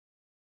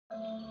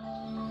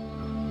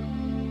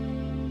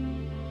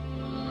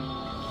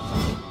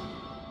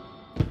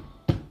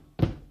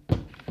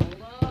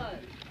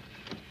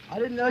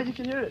didn't know you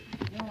can hear it.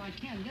 No, I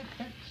can't.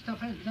 That stuff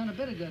hasn't done a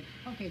bit of good.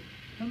 Okay,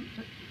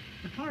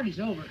 the party's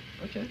over.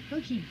 Okay.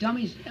 Don't you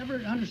dummies ever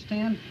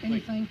understand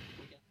anything?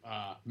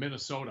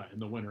 Minnesota in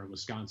the winter in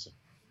Wisconsin.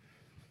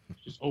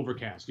 It's just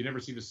overcast. You never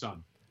see the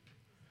sun.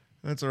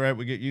 That's all right.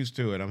 We get used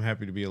to it. I'm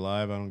happy to be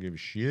alive. I don't give a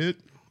shit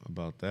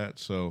about that.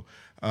 So,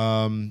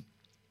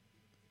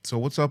 so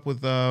what's up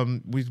with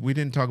we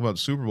didn't talk about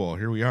the Super Bowl.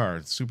 Here we are.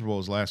 The Super Bowl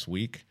was last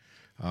week.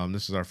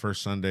 This is our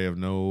first Sunday of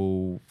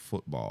no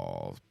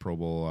football. Pro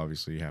Bowl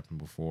obviously happened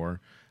before.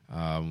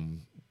 What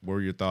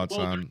were your thoughts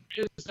on?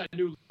 There is that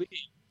new league.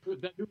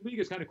 That new league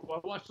is kind of cool. I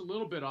watched a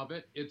little bit of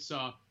it. It's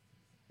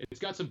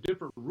got some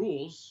different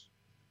rules,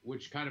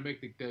 which kind of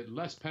make the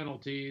less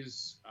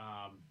penalties.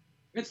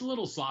 It's a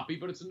little sloppy,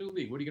 but it's a new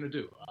league. What are you going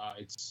to do?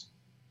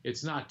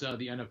 It's not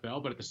the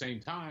NFL, but at the same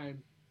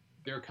time,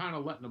 they're kind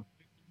of letting them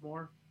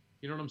more.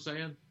 You know what I'm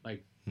saying?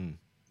 Like, there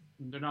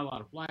are not a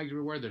lot of flags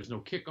everywhere. There's no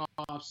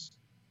kickoffs.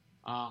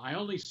 I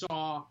only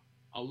saw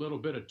a little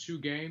bit of 2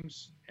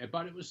 games,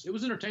 but it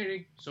was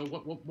entertaining. So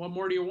what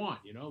more do you want?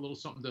 You know, a little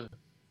something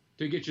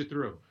to get you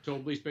through till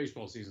at least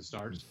baseball season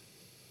starts.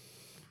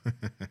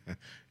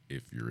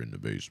 If you're into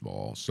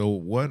baseball. So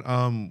what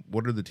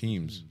are the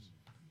teams?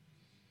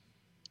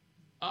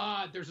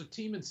 There's a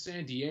team in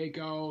San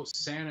Diego,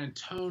 San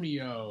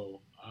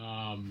Antonio.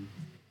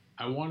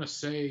 I want to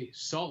say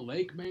Salt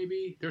Lake,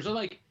 maybe. There's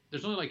only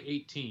like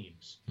 8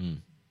 teams,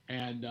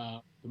 and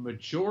the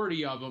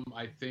majority of them,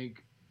 I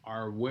think,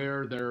 are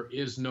where there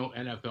is no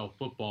NFL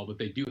football, but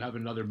they do have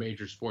another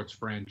major sports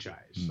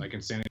franchise. Like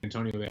in San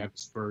Antonio, they have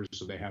Spurs,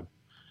 so they have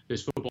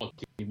this football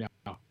team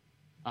now.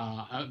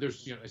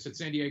 There's, I said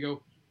San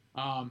Diego.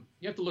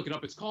 You have to look it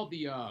up. It's called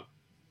the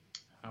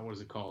what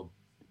is it called?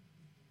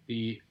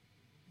 Damn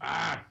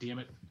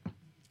it.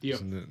 The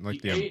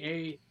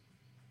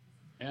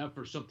AAF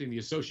or something, the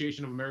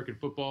Association of American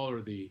Football,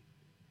 or the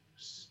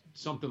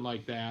something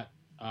like that.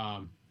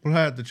 We'll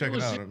have to check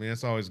it out. I mean,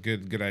 it's always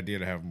good idea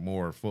to have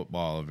more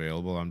football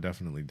available. I'm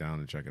definitely down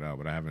to check it out,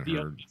 but I haven't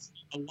heard.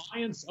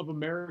 Alliance of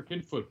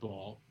American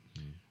Football.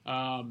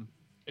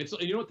 It's,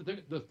 you know what,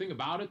 the thing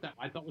about it that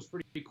I thought was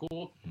pretty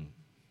cool.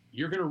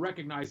 You're going to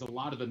recognize a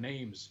lot of the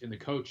names in the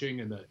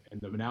coaching and the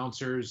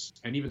announcers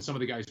and even some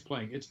of the guys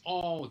playing. It's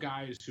all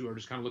guys who are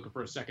just kind of looking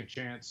for a second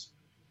chance.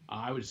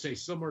 I would say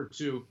similar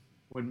to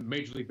when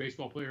Major League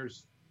Baseball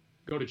players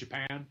go to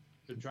Japan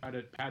to try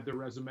to pad their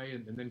resume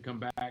and then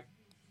come back.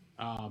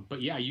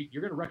 But yeah,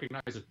 you're going to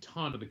recognize a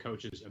ton of the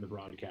coaches and the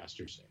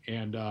broadcasters.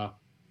 And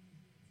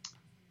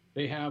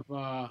they have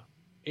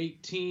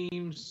 8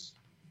 teams.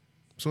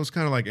 So it's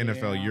kind of like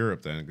NFL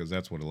Europe then, because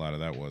that's what a lot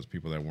of that was.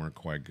 People that weren't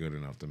quite good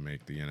enough to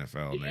make the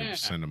NFL, and they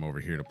send them over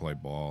here to play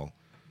ball.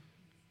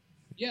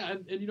 Yeah,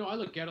 and I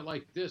look at it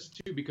like this,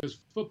 too, because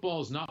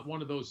football is not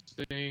one of those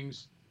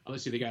things.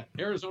 Let's see, they got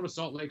Arizona,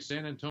 Salt Lake,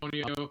 San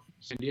Antonio,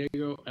 San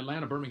Diego,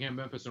 Atlanta, Birmingham,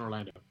 Memphis, and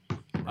Orlando.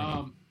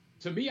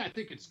 To me, I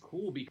think it's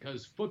cool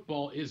because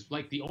football is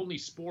like the only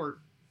sport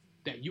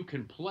that you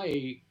can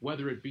play,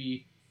 whether it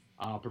be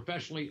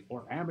professionally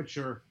or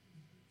amateur.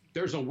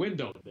 There's a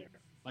window there.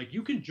 Like,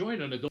 you can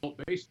join an adult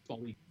baseball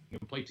league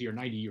and play till you're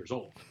 90 years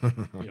old.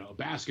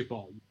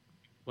 Basketball, you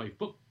play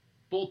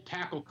full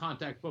tackle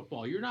contact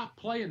football. You're not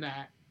playing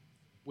that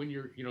when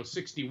you're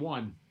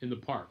 61 in the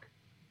park.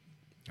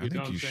 I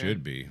think you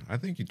should be. I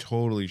think you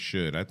totally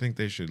should. I think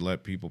they should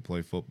let people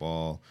play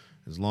football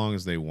as long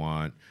as they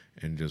want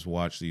and just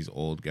watch these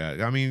old guys.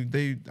 I mean,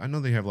 I know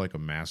they have like a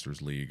Masters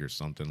League or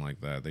something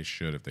like that. They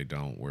should if they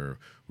don't, where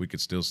we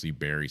could still see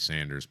Barry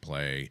Sanders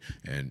play,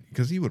 and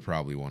because he would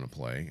probably want to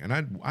play. And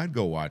I'd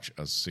go watch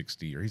a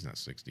 60, or he's not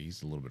 60,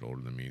 he's a little bit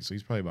older than me, so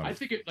he's probably about. I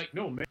think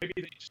maybe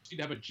they just need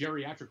to have a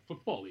geriatric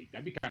football league.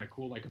 That'd be kind of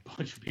cool, like a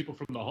bunch of people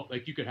from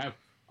you could have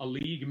a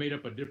league made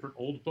up of different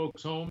old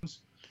folks' homes.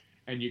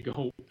 And you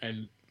go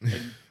and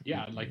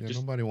just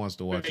nobody wants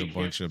to watch a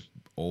bunch of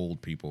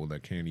old people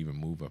that can't even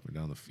move up and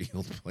down the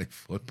field play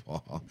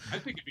football. I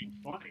think it'd be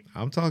funny.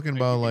 I'm talking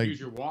about use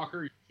your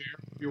walker, your chair,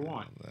 if you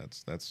want.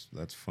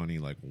 That's funny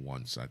like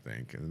once, I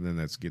think, and then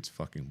that gets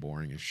fucking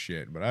boring as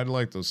shit. But I'd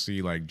like to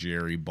see like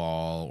Jerry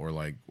Ball or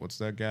like what's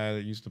that guy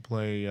that used to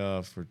play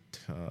for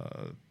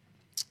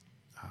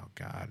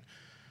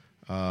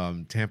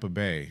Tampa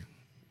Bay.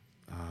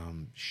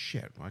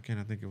 Why can't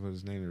I think of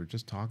his name? They were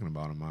just talking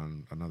about him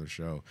on another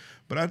show.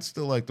 But I'd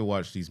still like to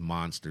watch these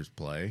monsters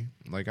play.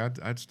 Like,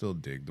 I'd still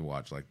dig to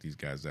watch, like, these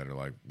guys that are,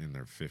 like, in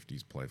their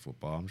 50s play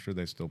football. I'm sure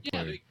they still play.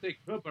 Yeah, they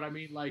could, but, I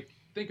mean, like,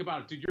 think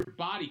about it, dude. Your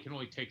body can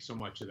only take so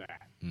much of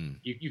that.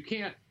 You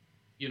can't,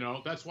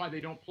 that's why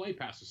they don't play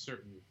past a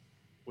certain...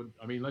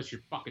 unless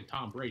you're fucking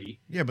Tom Brady.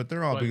 Yeah, but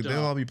they'll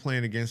all be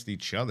playing against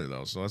each other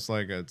though. So it's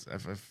like if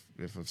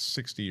a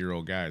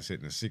 60-year-old guy is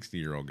hitting a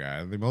 60-year-old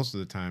guy, most of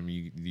the time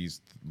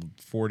these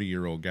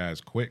 40-year-old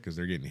guys quit because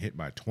they're getting hit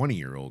by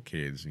 20-year-old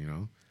kids.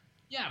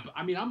 Yeah, but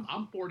I mean,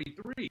 I'm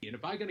 43, and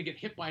if I'm gonna get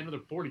hit by another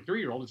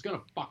 43-year-old, it's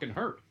gonna fucking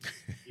hurt.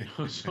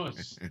 So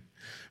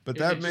but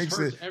that makes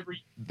it.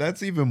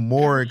 That's even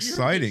more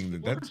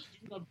exciting.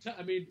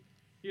 I mean,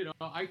 You know,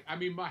 I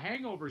mean, my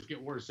hangovers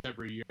get worse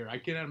every year. I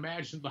can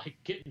imagine like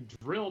getting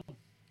drilled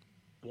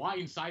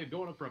blindsided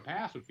going up for a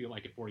pass would feel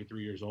like at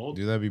 43 years old.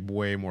 Dude, that'd be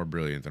way more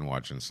brilliant than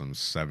watching some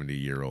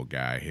 70-year-old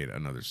guy hit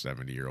another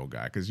 70-year-old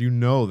guy, because you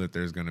know that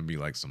there's going to be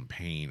like some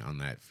pain on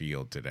that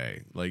field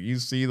today. Like, you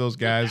see those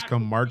guys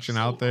come marching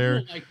out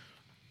there. Like,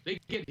 they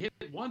get hit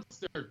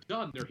once, they're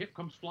done. Their hip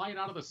comes flying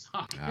out of the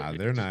socket.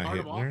 They're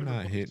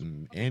not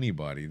hitting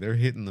anybody. They're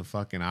hitting the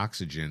fucking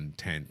oxygen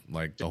tent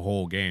like the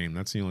whole game.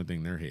 That's the only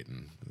thing they're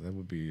hitting. That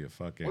would be a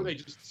fucking. Or they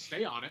just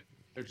stay on it.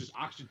 There's just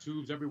oxygen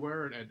tubes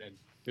everywhere, and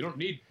they don't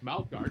need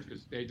mouth guards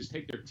because they just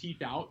take their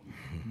teeth out.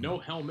 No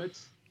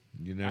helmets.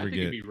 You never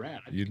it'd be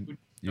rad. I think we'd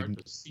start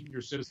the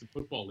senior citizen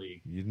football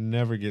league. You'd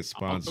never get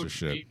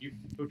sponsorship. You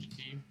coach a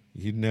team.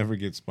 You'd never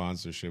get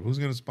sponsorship. Who's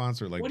going to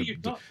sponsor? Like,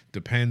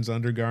 Depends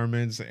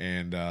undergarments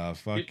and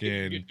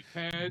fucking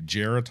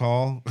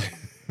Geritol.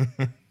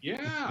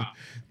 Yeah.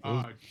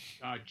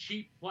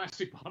 Cheap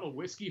plastic bottle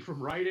whiskey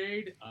from Rite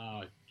Aid.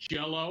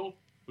 Jello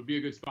would be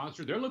a good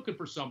sponsor. They're looking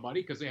for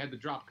somebody because they had to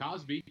drop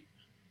Cosby.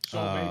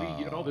 So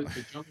maybe,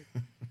 the jungle.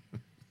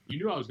 You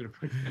knew I was going to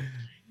bring that.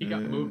 He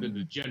got moved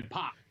into Gen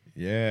Pop.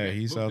 Yeah,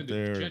 he's out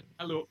there.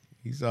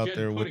 He's out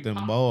there with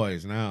them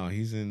boys now.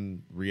 He's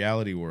in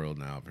reality world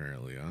now,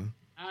 apparently, huh?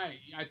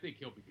 I think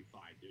he'll be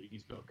fine, dude.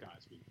 He's Bill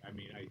Cosby. I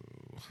mean, I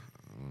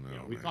don't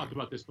know. We man. Talked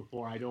about this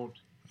before. I don't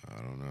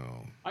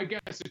know. I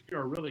guess if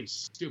you're a really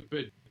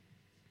stupid,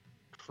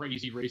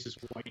 crazy, racist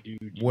white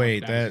dude.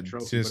 Wait, that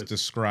just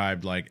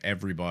described like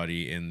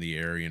everybody in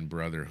the Aryan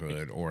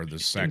Brotherhood or the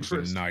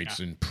Section Knights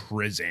in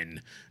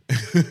prison.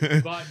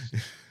 But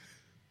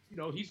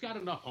he's got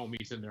enough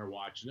homies in there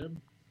watching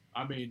him.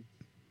 I mean,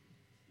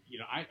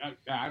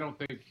 I don't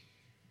think.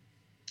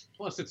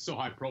 Plus, it's so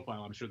high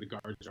profile. I'm sure the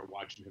guards are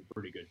watching him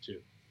pretty good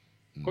too.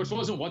 Of course,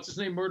 wasn't what's his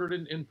name murdered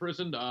in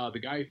prison? The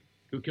guy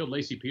who killed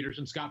Lacey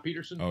Peterson, Scott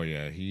Peterson. Oh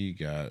yeah,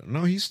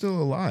 he's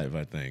still alive,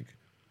 I think.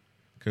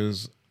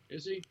 Because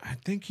is he? I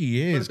think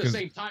he is. But at the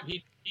same time,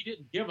 he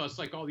didn't give us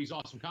like all these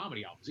awesome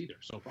comedy albums either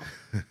so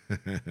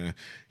far.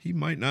 He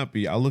might not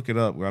be. I'll look it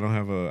up. I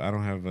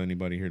don't have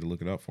anybody here to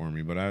look it up for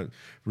me. But I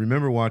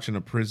remember watching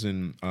a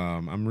prison.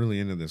 I'm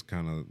really into this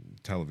kind of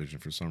television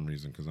for some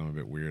reason because I'm a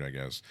bit weird, I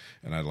guess,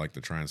 and I'd like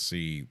to try and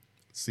see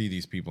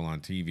these people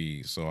on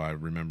TV. So I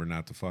remember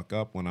not to fuck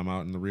up when I'm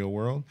out in the real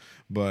world.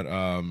 But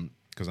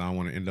because I don't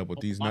want to end up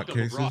with these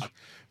nutcases.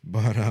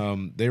 But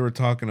they were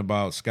talking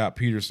about Scott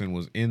Peterson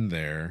was in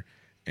there,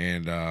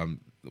 and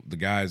the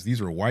guys,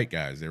 these were white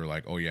guys. They were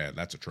like, "Oh yeah,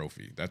 that's a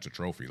trophy. That's a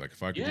trophy. Like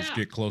if I could just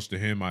get close to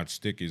him, I'd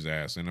stick his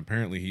ass." And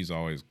apparently he's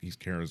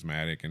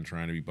charismatic and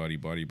trying to be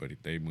buddy. But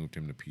they moved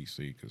him to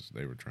PC because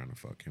they were trying to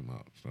fuck him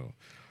up. So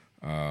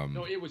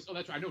no, it was. Oh,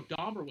 that's right. I know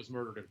Dahmer was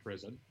murdered in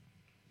prison.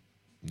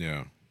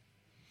 Yeah.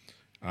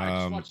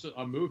 I just watched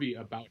a movie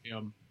about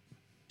him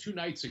 2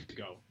 nights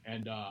ago,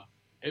 and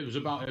it was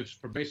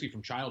basically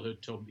from childhood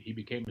till he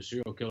became a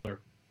serial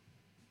killer.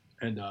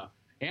 And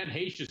Anne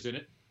Heche is in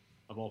it,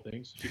 of all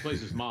things. She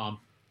plays his mom.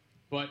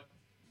 But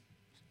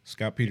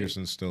Scott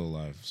Peterson's still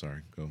alive.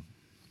 Sorry, go.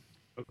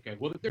 Okay,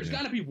 well, there's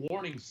got to be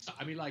warnings.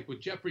 I mean, like with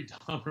Jeffrey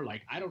Dahmer,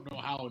 like I don't know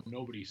how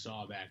nobody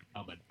saw that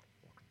coming.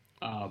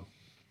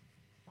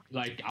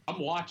 Like I'm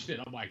watching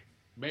it, I'm like,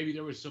 maybe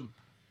there was some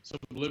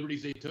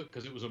liberties they took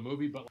because it was a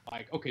movie, but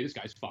like, okay, this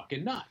guy's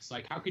fucking nuts.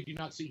 Like, how could you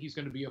not see he's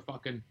going to be a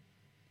fucking?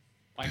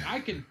 Like,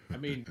 I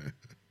mean,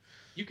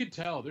 you could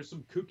tell there's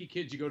some kooky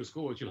kids you go to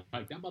school with. You're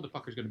like, that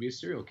motherfucker's going to be a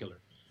serial killer.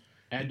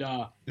 And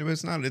yeah, but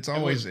it's not. It's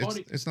always.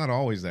 It's not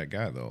always that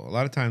guy though. A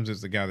lot of times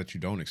it's the guy that you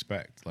don't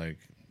expect. Like,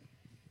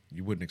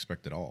 you wouldn't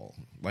expect at all.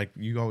 Like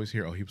you always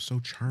hear, oh, he was so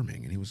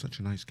charming and he was such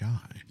a nice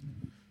guy.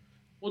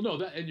 Well, no,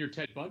 that in your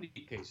Ted Bundy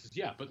cases,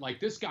 yeah, but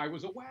like this guy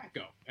was a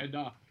wacko. And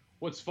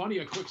what's funny,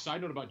 a quick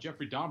side note about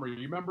Jeffrey Dahmer.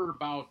 You remember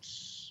about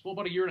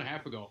a year and a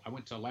half ago, I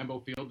went to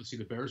Lambeau Field to see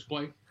the Bears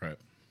play. Right.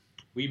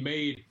 We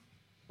made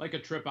like a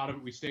trip out of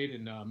it. We stayed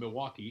in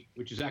Milwaukee,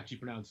 which is actually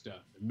pronounced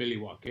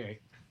Milwaukee.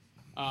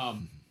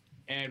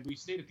 And we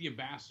stayed at the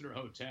Ambassador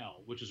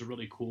Hotel, which is a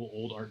really cool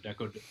old Art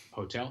Deco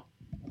hotel.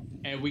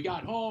 And we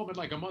got home, and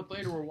like a month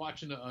later, we're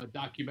watching a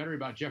documentary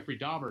about Jeffrey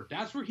Dahmer.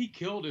 That's where he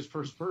killed his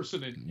first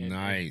person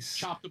and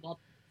chopped him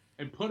up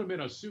and put him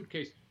in a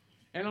suitcase.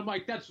 And I'm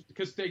like, that's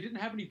because they didn't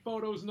have any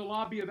photos in the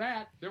lobby of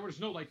that. There was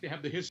no, like, they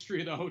have the history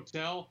of the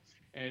hotel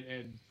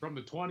and from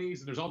the 20s,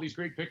 and there's all these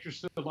great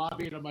pictures in the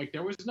lobby. And I'm like,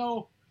 there was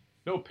no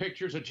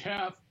pictures of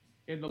Jeff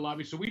in the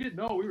lobby. So we didn't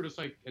know. We were just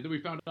like, and then we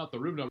found out the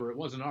room number. It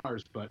wasn't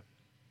ours, but.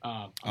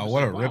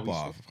 What a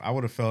ripoff. I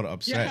would have felt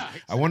upset. Yeah,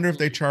 exactly. I wonder if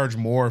they charge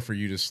more for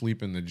you to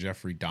sleep in the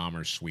Jeffrey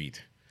Dahmer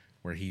suite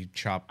where he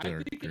chopped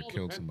or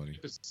killed somebody.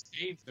 The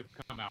stains have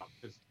come out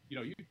because,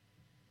 you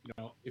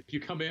know, if you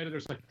come in and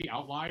there's like the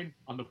outline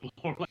on the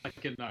floor,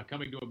 like in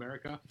Coming to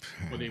America,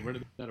 where they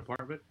rented that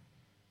apartment.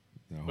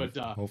 No, but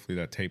hopefully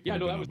that tape. Yeah,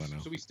 no, that was.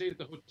 So we stayed at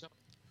the hotel,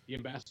 the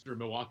Ambassador in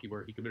Milwaukee,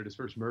 where he committed his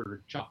first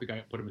murder, chopped the guy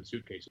up, put him in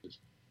suitcases.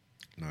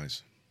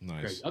 Nice.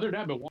 Okay. Other than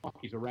that,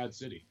 Milwaukee's a rad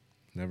city.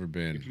 Never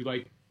been.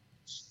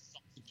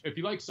 If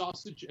you like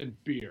sausage and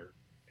beer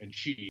and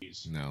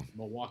cheese. No.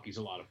 Milwaukee's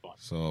a lot of fun.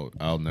 So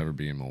I'll never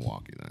be in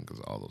Milwaukee then, because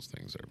all those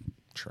things are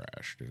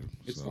trash, dude.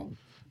 It's fun.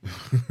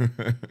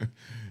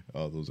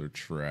 All those are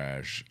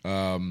trash.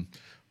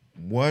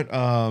 What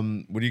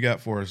do you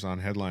got for us on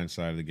headline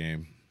side of the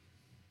game?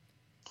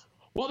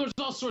 Well, there's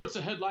all sorts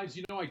of headlines.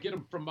 You know, I get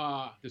them from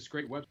this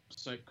great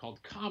website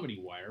called Comedy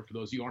Wire. For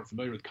those of you who aren't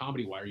familiar with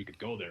Comedy Wire, you could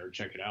go there and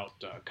check it out,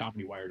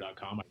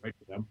 comedywire.com. I write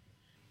for them.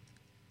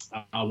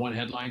 One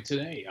headline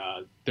today.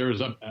 There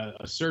was a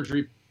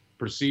surgery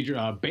procedure,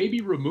 a baby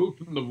removed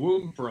from the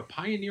womb for a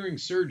pioneering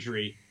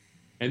surgery,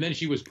 and then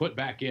she was put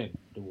back in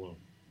the womb.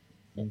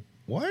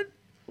 What?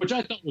 Which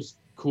I thought was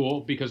cool,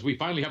 because we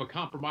finally have a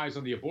compromise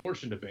on the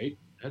abortion debate.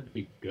 That'd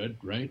be good,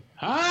 right?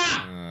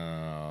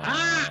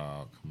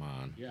 Oh, come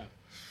on. Yeah.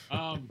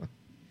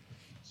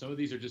 Some of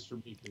these are just for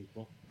me,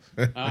 people.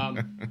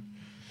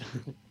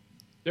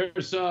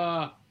 There's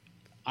I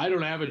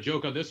don't have a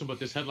joke on this one, but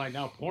this headline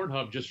now: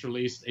 Pornhub just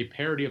released a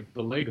parody of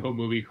the Laygo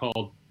movie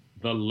called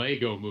The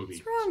Laygo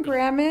Movie. What's wrong,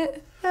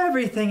 Grammit?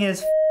 Everything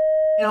is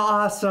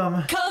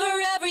awesome.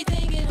 Cover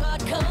everything in hot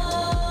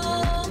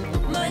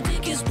cum. My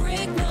dick is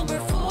brick number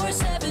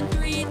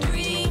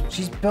 4733.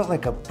 She's built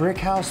like a brick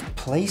house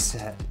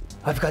playset.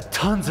 I've got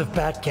tons of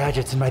bat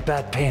gadgets in my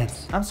bat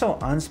pants. I'm so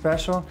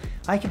unspecial,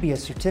 I could be a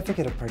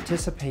certificate of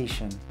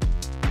participation.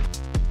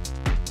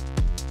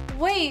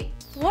 Wait,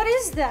 what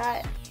is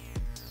that?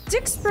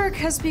 Dixburg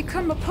has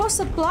become a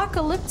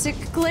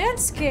post-apocalyptic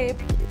landscape.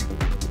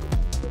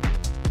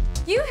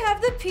 You have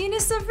the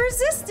penis of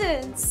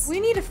resistance. We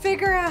need to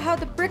figure out how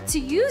the brick to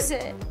use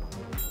it.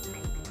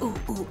 Ooh,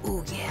 ooh,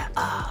 ooh, yeah,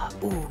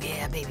 ooh,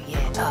 yeah, baby,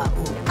 yeah,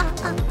 ooh.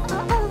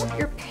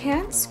 Your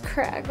pants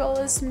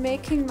craggle is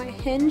making my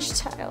hinge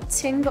tile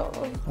tingle.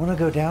 Wanna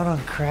go down on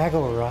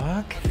Craggle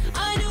Rock?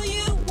 I know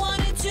you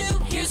wanted to.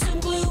 Here's some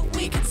glue,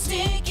 we can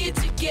stick it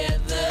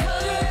together.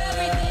 Cover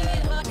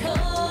everything in hot cum.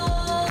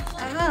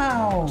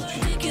 Ouch! My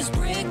dick is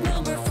brick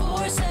number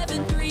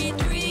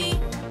 4733.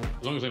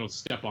 As long as I don't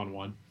step on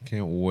one.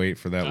 Can't wait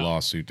for that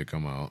lawsuit to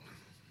come out.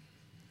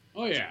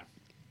 Oh, yeah.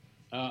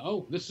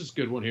 This is a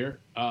good one here.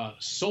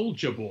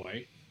 Soulja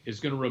Boy is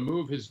going to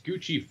remove his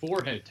Gucci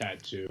forehead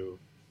tattoo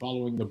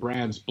following the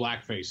brand's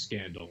Blackface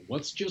scandal.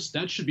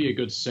 That should be a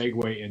good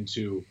segue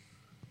into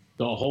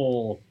the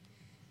whole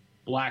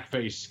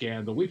Blackface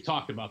scandal. We've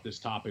talked about this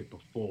topic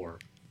before,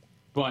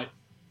 but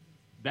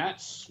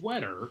that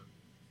sweater,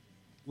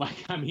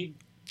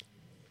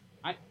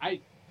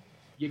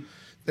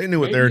 They knew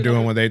what they were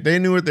doing when they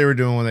knew what they were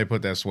doing when they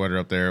put that sweater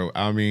up there.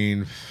 I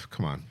mean,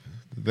 come on.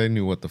 They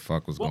knew what the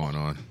fuck was going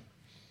on.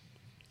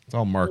 It's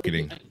all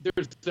marketing.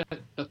 There's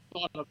the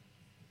thought of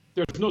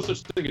there's no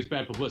such thing as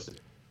bad publicity.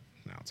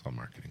 No, it's all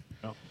marketing.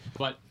 No.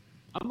 But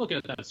I'm looking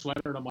at that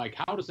sweater and I'm like,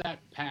 how does that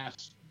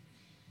pass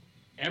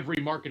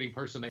every marketing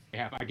person they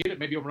have? I get it,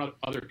 maybe over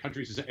other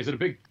countries. Is it a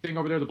big thing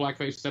over there, the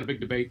blackface? Is that a big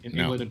debate in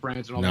England and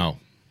France and all that? No.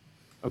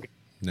 Okay.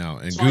 No,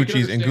 and So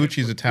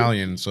Gucci's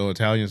Italian, so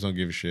Italians don't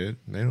give a shit.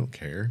 They don't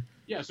care.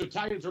 Yeah, so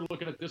Italians are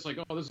looking at this like,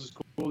 oh, this is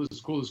cool, this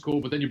is cool, this is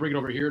cool. But then you bring it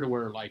over here to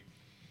where, like,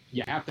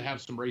 you have to have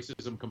some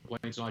racism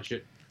complaints and all that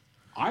shit.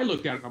 I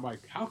looked at it and I'm like,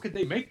 how could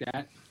they make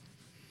that?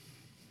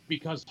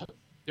 Because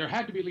there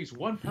had to be at least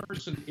one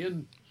person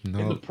in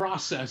the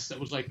process that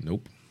was like,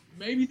 nope,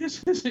 maybe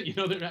this isn't,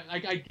 I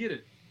get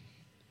it.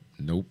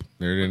 Nope.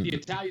 The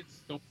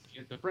Italians don't see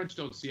it, the French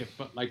don't see it,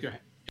 but like,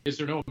 is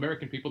there no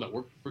American people that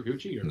work for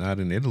Gucci? Or? Not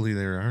in Italy.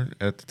 There aren't.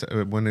 At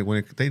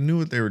the they knew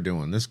what they were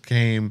doing. This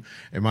came,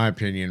 in my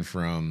opinion,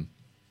 from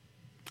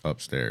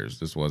upstairs.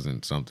 This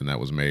wasn't something that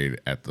was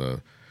made at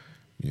the,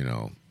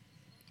 the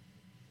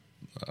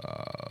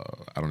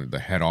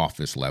head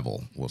office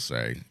level, we'll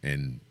say,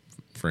 in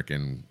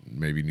frickin'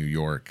 maybe New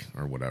York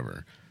or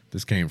whatever.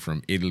 This came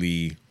from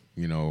Italy,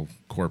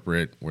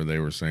 corporate, where they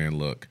were saying,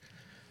 look,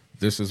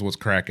 this is what's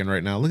cracking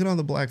right now. Look at all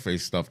the blackface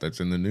stuff that's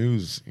in the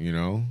news, and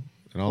all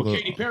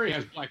Katy Perry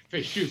has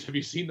blackface shoes. Have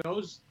you seen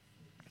those?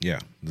 Yeah,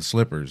 the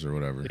slippers or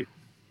whatever.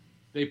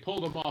 They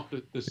pulled them off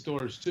the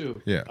stores too.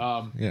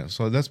 Yeah, yeah.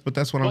 So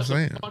that's what I'm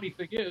saying. The funny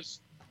thing is,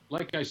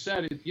 like I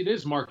said, it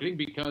is marketing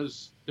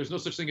because there's no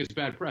such thing as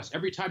bad press.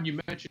 Every time you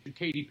mention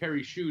Katy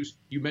Perry shoes,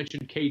 you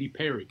mention Katy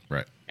Perry.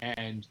 Right.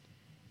 And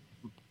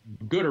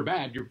good or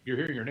bad, you're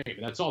hearing her name.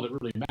 That's all that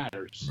really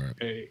matters.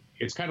 Right.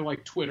 It's kind of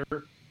like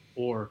Twitter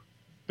or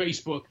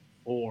Facebook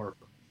or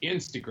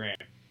Instagram.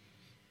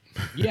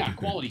 Yeah,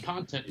 quality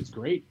content is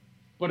great,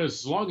 but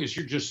as long as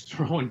you're just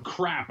throwing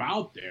crap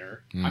out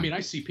there, I mean, I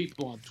see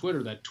people on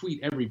Twitter that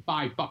tweet every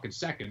 5 fucking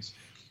seconds,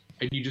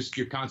 and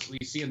you're constantly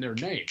seeing their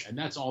name, and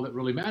that's all that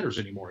really matters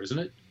anymore, isn't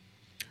it?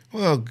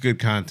 Well, good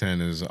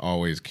content is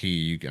always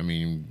key.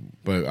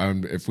 But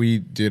if we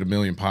did 1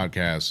 million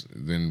podcasts,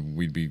 then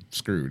we'd be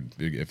screwed.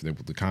 If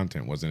the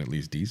content wasn't at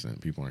least decent,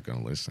 people aren't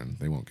going to listen.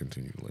 They won't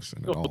continue to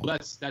listen at all.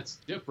 That's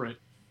different.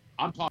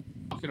 I'm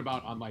talking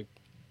about on like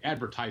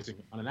advertising,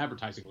 on an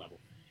advertising level.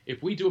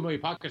 If we do 1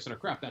 million podcasts that are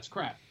crap, that's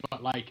crap.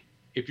 But like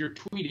if you're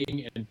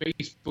tweeting and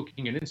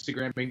Facebooking and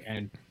Instagramming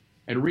and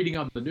and reading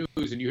on the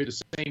news, and you hear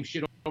the same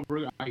shit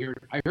over. I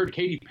heard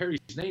Katy Perry's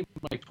name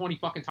like 20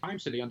 fucking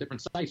times today on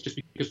different sites just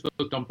because of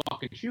those dumb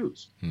fucking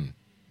shoes. Yeah.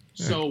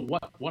 So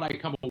what I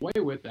come away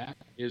with that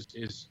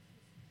is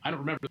I don't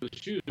remember the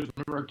shoes. I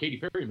remember Katy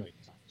Perry a million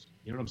times.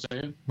 You know what I'm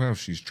saying? Well,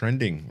 she's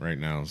trending right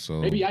now, so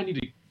maybe I need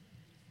to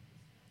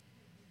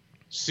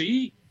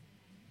see.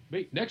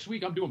 Next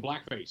week I'm doing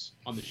Blackface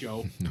on the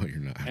show. No, you're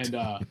not.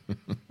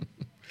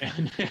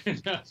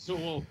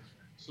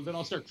 So then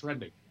I'll start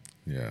trending.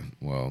 Yeah,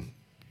 well,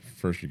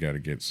 first you got to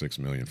get 6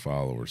 million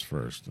followers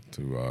first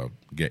to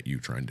get you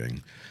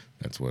trending.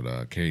 That's what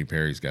Katy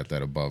Perry's got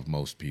that above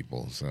most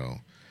people. So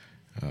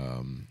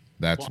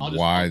that's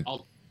why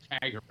I'll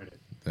tag her in it.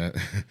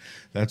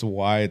 That's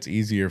why it's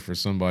easier for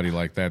somebody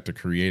like that to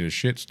create a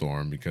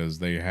shitstorm, because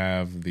they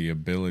have the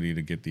ability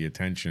to get the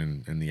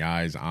attention and the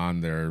eyes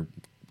on their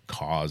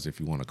cause, if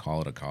you want to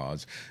call it a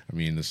cause. I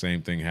mean, the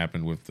same thing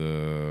happened with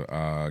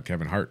the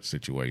Kevin Hart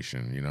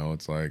situation. You know,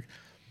 it's like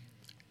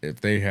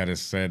if they had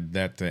said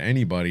that to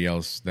anybody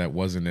else that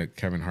wasn't at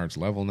Kevin Hart's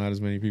level, not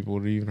as many people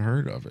would have even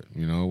heard of it.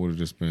 You know, it would have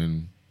just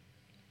been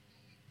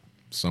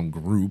some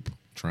group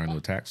trying to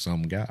attack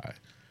some guy.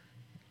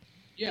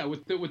 Yeah,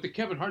 with the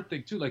Kevin Hart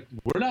thing too. Like,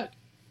 we're not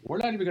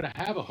even going to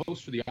have a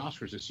host for the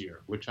Oscars this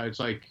year, which it's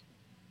like,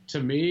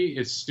 to me,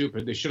 it's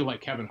stupid. They should have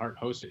let Kevin Hart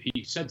host it.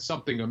 He said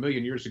something a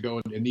million years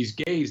ago, and these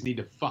gays need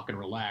to fucking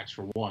relax,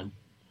 for one,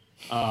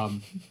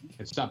 and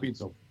stop being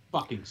so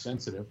fucking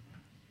sensitive.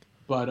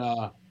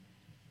 But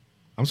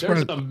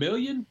there's a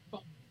million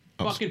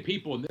fucking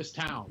people in this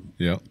town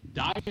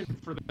dying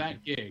for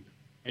that gig,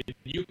 and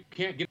you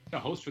can't get a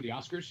host for the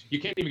Oscars?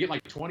 You can't even get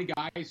like 20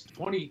 guys,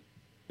 20...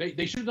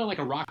 They should have done like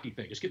a Rocky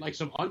thing. Just get like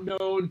some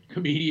unknown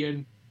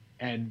comedian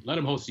and let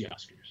him host the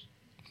Oscars.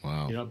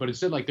 Wow. You know, but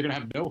instead, like, they're gonna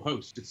have no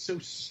host. It's so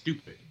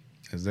stupid.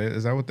 Is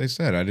that what they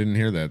said? I didn't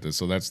hear that.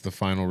 So that's the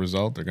final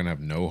result. They're gonna have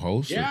no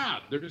host. Yeah,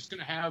 they're just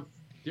gonna have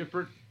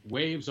different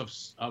waves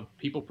of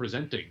people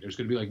presenting. There's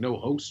gonna be like no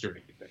host or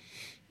anything.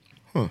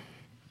 Huh.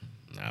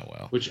 Ah,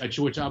 well.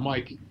 Which I'm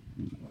like,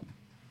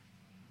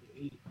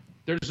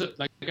 there's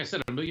like I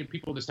said, a million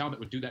people in this town that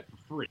would do that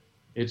for free.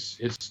 It's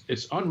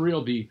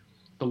unreal the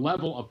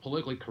level of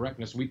politically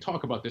correctness. We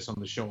talk about this on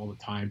the show all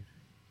the time.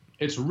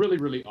 It's really,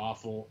 really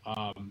awful.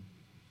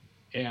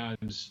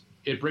 And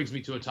it brings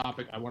me to a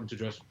topic I wanted to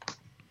address.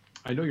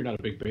 I know you're not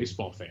a big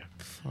baseball fan.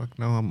 Fuck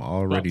no,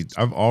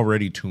 I've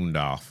already tuned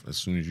off as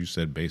soon as you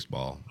said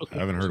baseball. Okay. I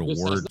haven't heard a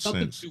word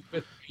since. To do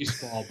with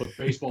baseball, but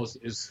baseball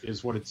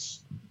is what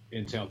it's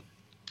entailed.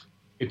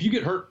 If you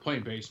get hurt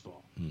playing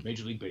baseball,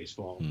 Major League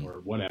Baseball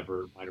or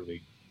whatever, minor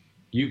league,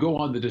 you go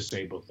on the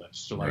disabled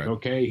list. So like,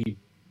 okay, he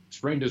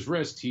sprained his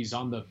wrist, he's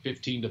on the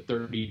 15 to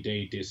 30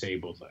 day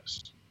disabled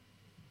list.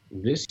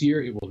 This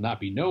year, it will not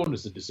be known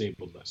as the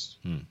disabled list.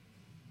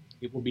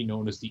 It will be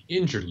known as the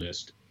injured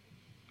list,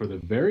 for the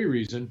very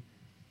reason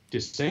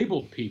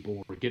disabled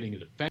people were getting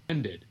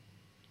offended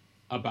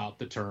about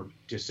the term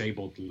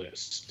disabled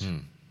list.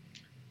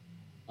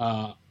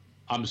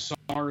 I'm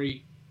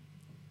sorry.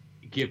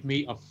 Give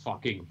me a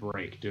fucking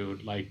break,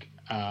 dude. Like,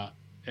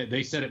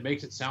 they said it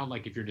makes it sound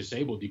like if you're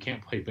disabled, you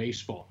can't play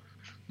baseball.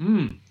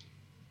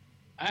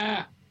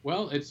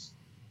 Well, it's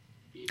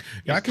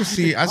I can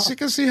see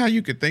how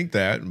you could think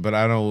that, but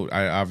I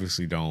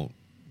obviously don't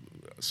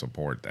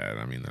support that.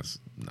 I mean, that's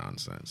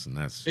nonsense, and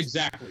that's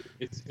exactly.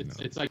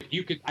 It's like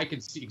I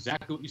can see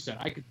exactly what you said.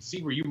 I could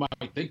see where you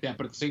might think that,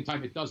 but at the same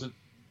time, it doesn't.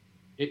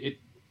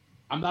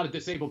 I'm not a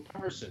disabled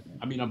person.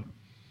 I mean, I'm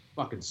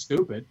fucking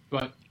stupid,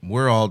 but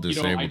we're all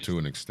disabled to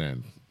an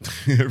extent.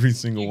 Every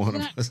single one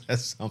of us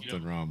has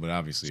something wrong, but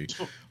obviously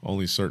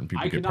only certain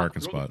people get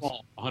parking spots. I cannot throw the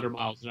ball 100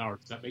 miles an hour.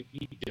 Does that make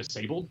me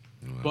disabled?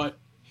 But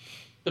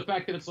the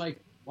fact that it's like,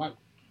 what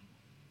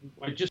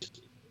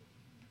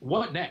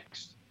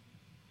next?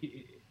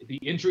 The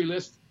injury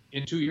list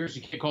in 2 years,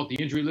 you can't call it the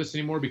injury list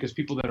anymore because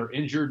people that are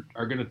injured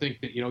are going to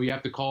think that, you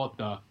have to call it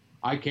the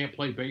I can't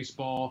play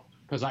baseball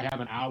because I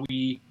have an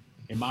owie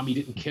and mommy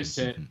didn't kiss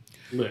it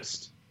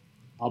list.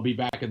 I'll be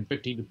back in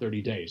 15 to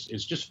 30 days.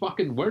 It's just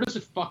fucking, where does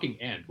it fucking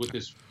end with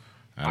this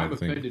I'm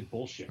offended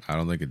bullshit? I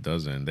don't think it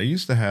does end. They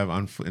used to have,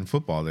 in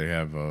football, they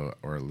have,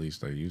 or at least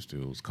they used to,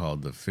 it was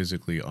called the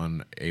physically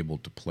unable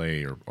to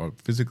play or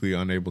physically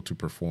unable to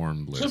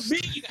perform list. To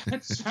me,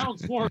 that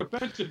sounds more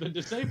offensive than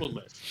disabled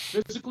list.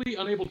 Physically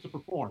unable to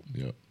perform.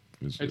 Yeah.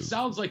 It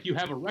sounds like you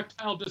have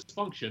erectile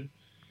dysfunction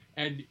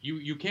and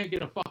you can't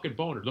get a fucking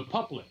boner. The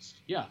pup list.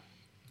 Yeah.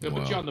 They'll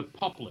put you on the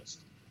pup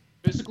list.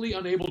 Physically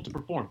unable to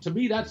perform. To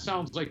me, that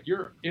sounds like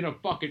you're in a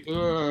fucking,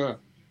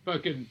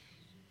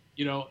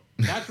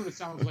 that's what it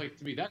sounds like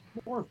to me. That's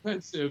more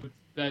offensive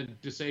than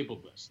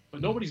disabled list.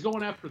 But nobody's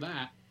going after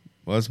that.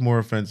 Well, it's more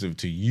offensive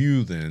to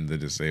you than the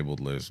disabled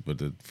list, but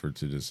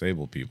to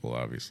disabled people,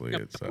 obviously,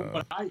 it's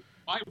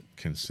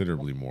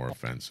considerably more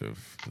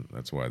offensive.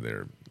 That's why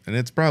and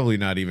it's probably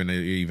not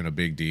even a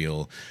big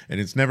deal.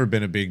 And it's never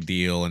been a big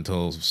deal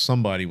until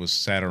somebody was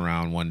sat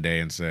around one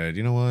day and said,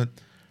 you know what?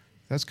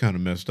 That's kind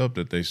of messed up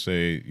that they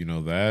say,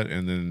 that,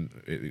 and then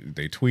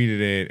they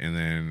tweeted it, and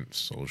then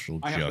social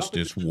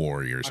justice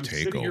warriors I'm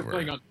take sitting here over.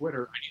 playing on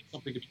Twitter. I need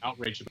something to be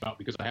outraged about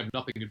because I have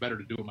nothing better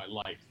to do in my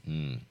life.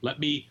 Let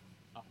me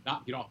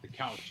not get off the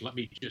couch. Let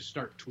me just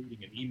start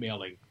tweeting and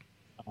emailing.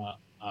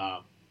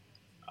 How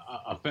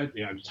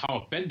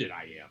offended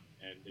I am,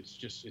 and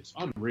it's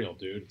unreal,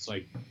 dude. It's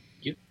like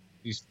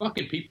these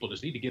fucking people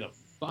just need to get a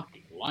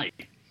fucking life.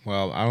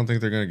 Well, I don't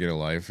think they're going to get a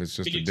life. It's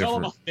just Can you tell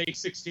them on day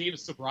 16 of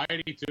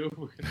sobriety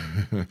too?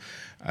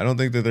 I don't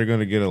think that they're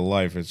going to get a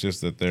life. It's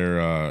just that their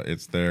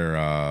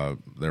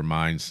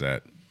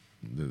mindset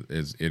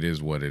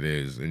is what it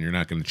is, and you're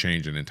not going to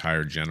change an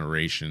entire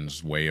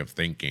generation's way of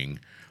thinking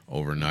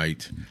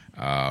overnight.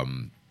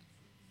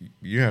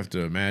 You have to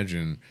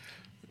imagine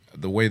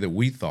the way that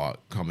we thought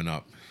coming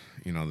up.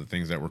 The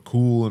things that were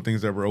cool and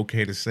things that were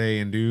okay to say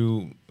and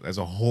do. As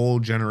a whole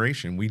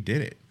generation, we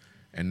did it.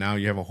 And now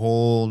you have a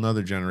whole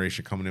nother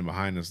generation coming in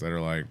behind us that are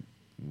like,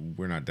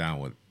 we're not down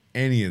with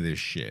any of this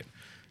shit.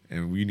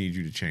 And we need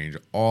you to change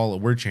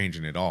we're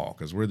changing it all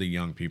because we're the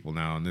young people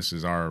now, and this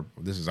is our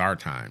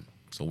time.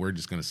 So we're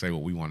just going to say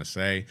what we want to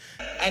say.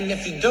 And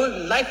if you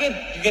don't like it,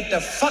 you get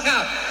the fuck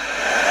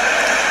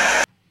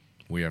out.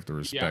 We have to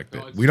respect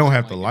it. We don't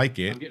have to like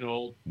it. I'm getting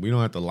old. We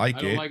don't have to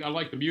like it. I don't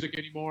like the music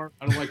anymore.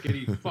 I don't like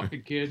any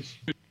fucking kids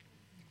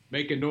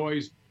making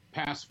noise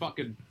past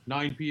fucking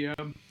 9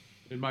 p.m.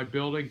 in my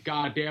building.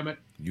 God damn it.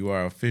 You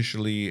are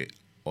officially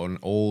an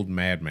old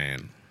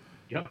madman.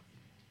 Yep.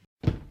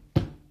 Hold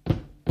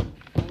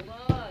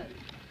on.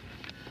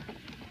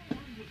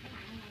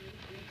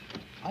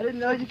 I didn't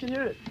know you could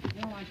hear it.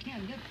 No, I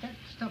can't. That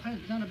stuff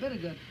hasn't done a bit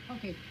of good.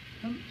 Okay,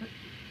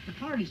 the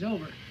party's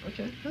over.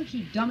 Okay. Don't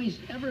you dummies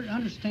ever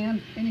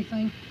understand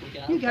anything?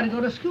 You got to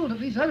go to school.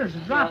 These others are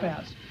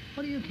dropouts.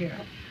 What do you care?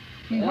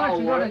 I mean, why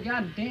don't you go to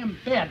goddamn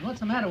bed? What's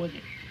the matter with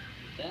you?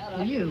 Dad,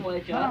 Well, you.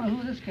 wake I up. don't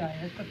know who this guy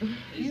is, but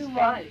He's you.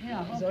 fine.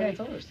 Yeah. He's Okay. already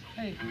told us.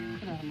 Hey, get out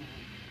of my way.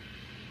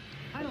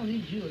 I don't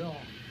need you at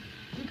all.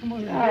 You come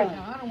over here Yeah. right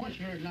now. I don't want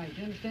you here at night.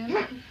 You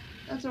understand?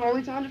 That's our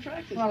only time to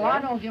practice. Well, Dad.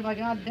 I don't give a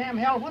goddamn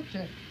hell what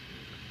to.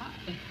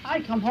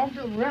 I come home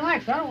to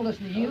relax. I don't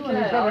listen to you and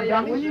Okay, these other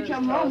dummies. when you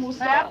come home, we'll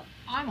Pat, stop.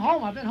 I'm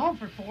home. I've been home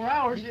for 4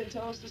 hours. You didn't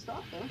tell us to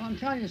stop, though. I'm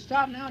telling you to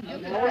stop now and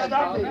get Now we're the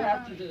stopping.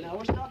 hell Now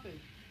we're stopping.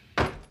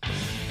 I'm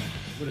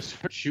gonna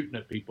start shooting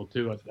at people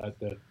too at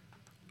the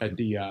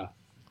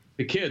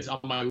kids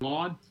on my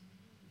lawn.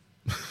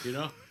 With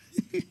the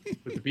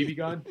BB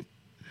gun.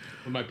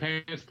 With my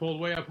pants pulled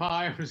way up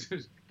high. I was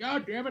just,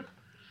 God damn it.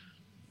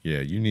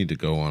 Yeah, you need to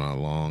go on a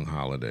long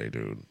holiday,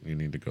 dude. You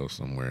need to go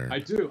somewhere. I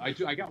do. I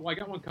got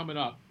one coming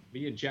up.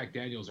 Me and Jack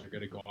Daniels are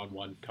going to go on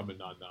one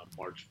coming on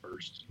March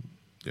 1st.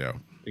 Yeah.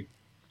 I think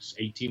it's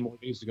 18 more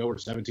days to go or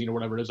 17 or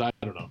whatever it is. I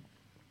don't know.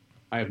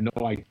 I have no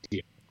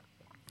idea.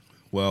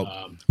 Well,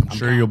 I'm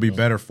sure down, you'll be though.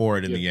 better for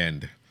it in the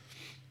end.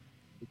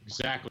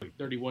 Exactly.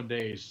 31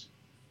 days.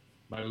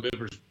 My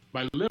liver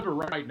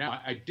right now,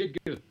 I did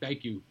get a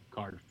thank you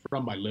card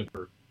from my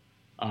liver.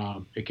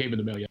 It came in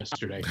the mail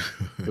yesterday.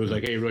 It was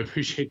like, hey, really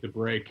appreciate the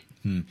break.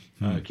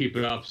 Keep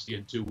it up. See you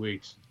in 2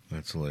 weeks.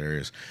 That's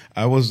hilarious.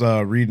 I was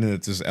reading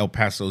at this El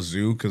Paso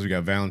Zoo because we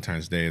got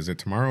Valentine's Day. Is it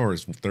tomorrow or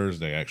is it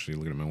Thursday? Actually,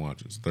 look at my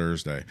watch. It's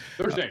Thursday.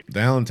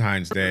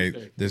 Valentine's Day.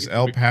 Thursday. This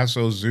El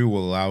Paso Zoo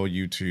will allow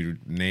you to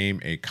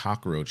name a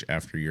cockroach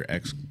after your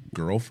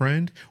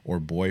ex-girlfriend or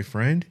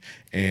boyfriend.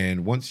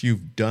 And once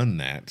you've done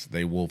that,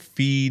 they will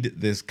feed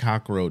this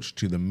cockroach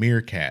to the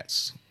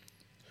meerkats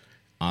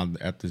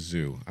at the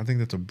zoo. I think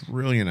that's a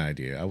brilliant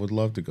idea. I would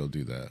love to go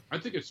do that. I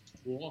think it's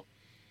cool.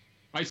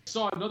 I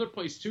saw another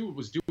place too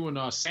was doing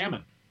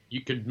salmon.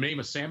 You could name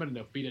a salmon and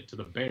they'll feed it to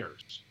the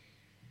bears.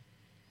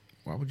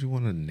 Why would you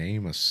want to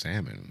name a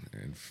salmon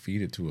and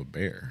feed it to a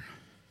bear?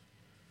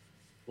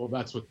 Well,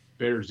 that's what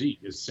bears eat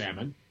is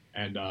salmon.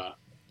 And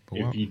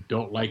if you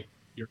don't like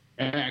your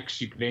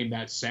ex, you can name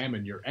that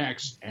salmon your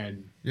ex.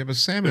 And yeah, but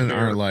salmon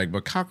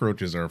but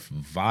cockroaches are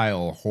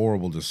vile,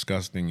 horrible,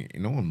 disgusting.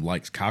 No one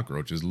likes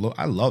cockroaches.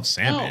 I love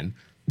salmon.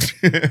 No.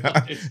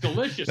 It's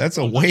delicious. That's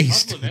a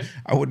waste.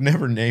 I would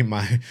never name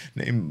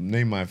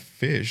my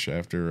fish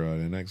after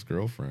an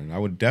ex-girlfriend. I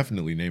would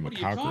definitely name a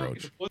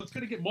cockroach. Well, it's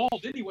going to get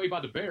mauled anyway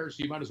by the bears,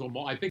 so you might as well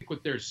maul. I think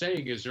what they're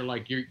saying is they're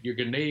like, you're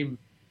going to name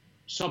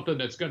something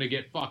that's going to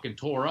get fucking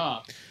tore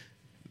up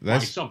by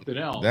something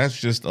else. That's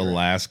just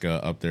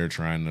Alaska up there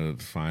trying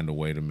to find a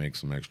way to make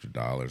some extra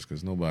dollars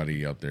because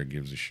nobody up there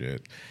gives a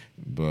shit.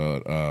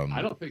 But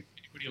I don't think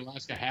anybody in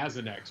Alaska has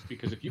an ex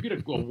because if you get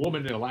a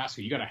woman in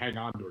Alaska, you got to hang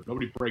on to her.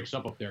 Nobody breaks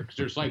up there because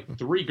there's like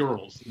 3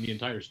 girls in the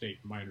entire state,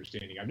 from my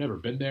understanding. I've never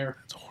been there.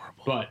 It's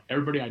horrible. But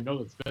everybody I know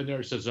that's been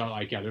there says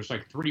there's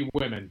like 3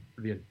 women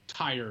for the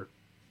entire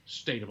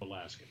state of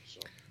Alaska. So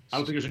I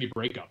don't think there's any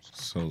breakups.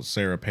 So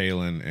Sarah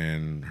Palin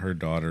and her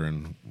daughter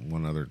and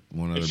one other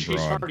She's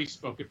broad. already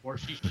spoken for.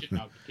 She's shitting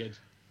out the kids.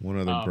 One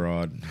other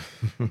broad.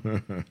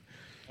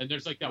 And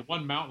there's like that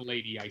one mountain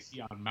lady I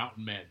see on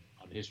Mountain Men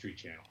on the History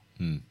Channel.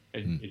 And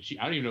she,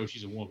 I don't even know if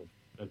she's a woman.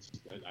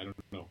 I don't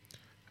know.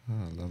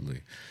 Oh,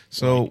 lovely.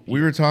 So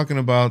we were talking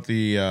about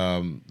the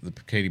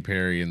Katy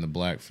Perry and the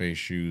blackface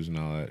shoes and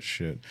all that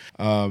shit.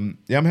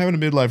 Yeah, I'm having a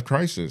midlife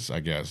crisis,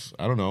 I guess.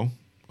 I don't know.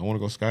 I want to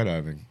go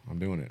skydiving. I'm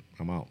doing it.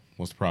 I'm out.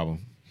 What's the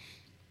problem?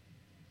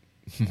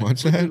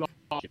 What's that?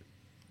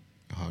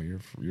 Oh,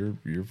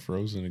 you're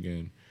frozen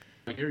again.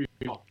 I hear you.